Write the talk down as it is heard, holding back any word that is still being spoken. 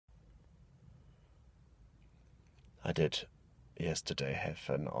I did yesterday have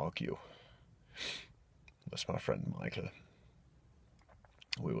an argue with my friend Michael.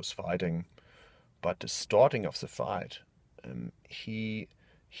 We was fighting, but the starting of the fight, he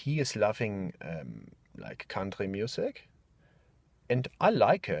is loving like country music, and I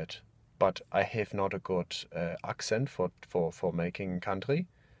like it, but I have not a good accent for making country.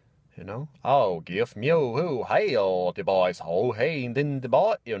 You know, oh, give me oh, hey, oh, the boys, oh, hey, and then the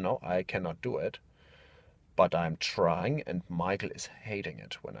boy, you know, I cannot do it. But I'm trying, and Michael is hating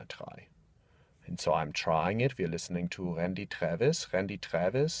it when I try. And so I'm trying it. We're listening to Randy Travis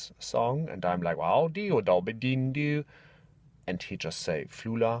song, and I'm like, wow, do. And he just say,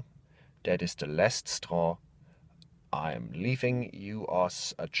 Flula, that is the last straw. I'm leaving. You are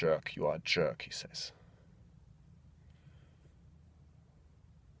a jerk. You are a jerk, he says.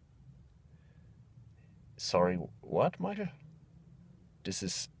 Sorry, what, Michael? This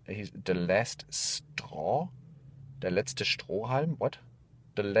is the last straw? Der letzte Strohhalm? What?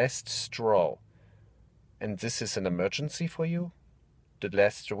 The last straw. And this is an emergency for you? The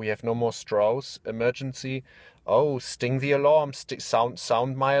last, we have no more straws. Emergency. Oh, sting the alarm.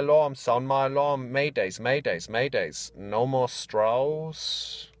 Sound my alarm. Sound my alarm. Maydays. No more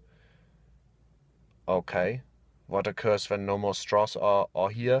straws. Okay. What occurs when no more straws are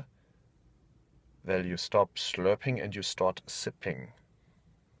here? Well, you stop slurping and you start sipping.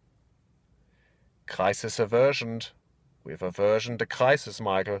 Crisis aversioned. We've aversioned the crisis,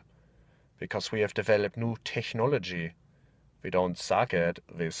 Michael, because we have developed new technology. We don't suck it,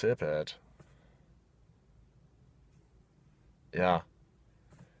 we sip it. Yeah.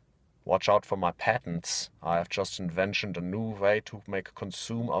 Watch out for my patents. I have just invented a new way to make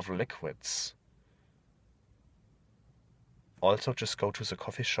consume of liquids. Also, just go to the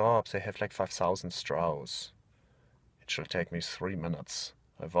coffee shop. They have like 5,000 straws. It shall take me 3 minutes.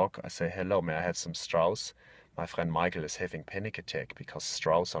 I walk, I say, hello, may I have some straws? My friend Michael is having panic attack because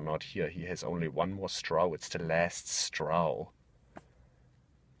straws are not here. He has only one more straw. It's the last straw.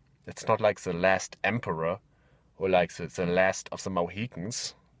 It's not like the last emperor or like the last of the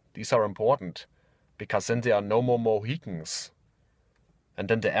Mohicans. These are important because then there are no more Mohicans. And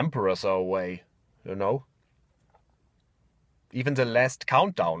then the emperors are away, you know? Even the last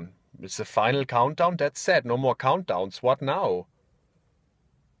countdown. It's the final countdown. That's sad. No more countdowns. What now?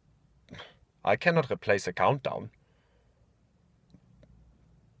 I cannot replace a countdown.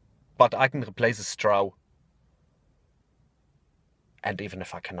 But I can replace a straw. And even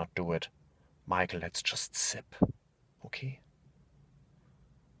if I cannot do it, Michael, let's just sip. Okay?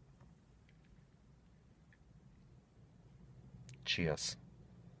 Cheers.